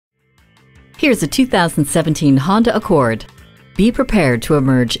Here's a 2017 Honda Accord. Be prepared to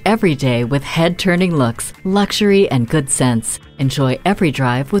emerge every day with head-turning looks, luxury, and good sense. Enjoy every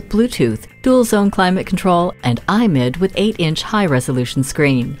drive with Bluetooth, dual-zone climate control, and iMid with 8-inch high-resolution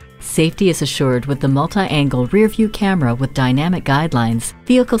screen. Safety is assured with the multi-angle rear-view camera with dynamic guidelines,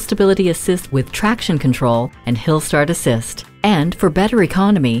 vehicle stability assist with traction control, and hill start assist. And for better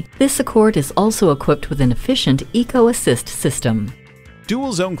economy, this Accord is also equipped with an efficient Eco Assist system.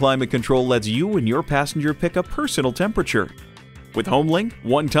 Dual zone climate control lets you and your passenger pick a personal temperature. With HomeLink,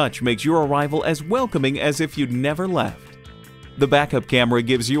 one touch makes your arrival as welcoming as if you'd never left. The backup camera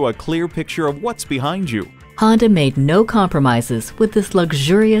gives you a clear picture of what's behind you. Honda made no compromises with this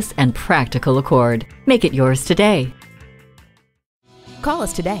luxurious and practical Accord. Make it yours today. Call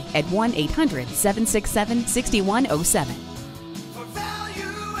us today at 1-800-767-6107.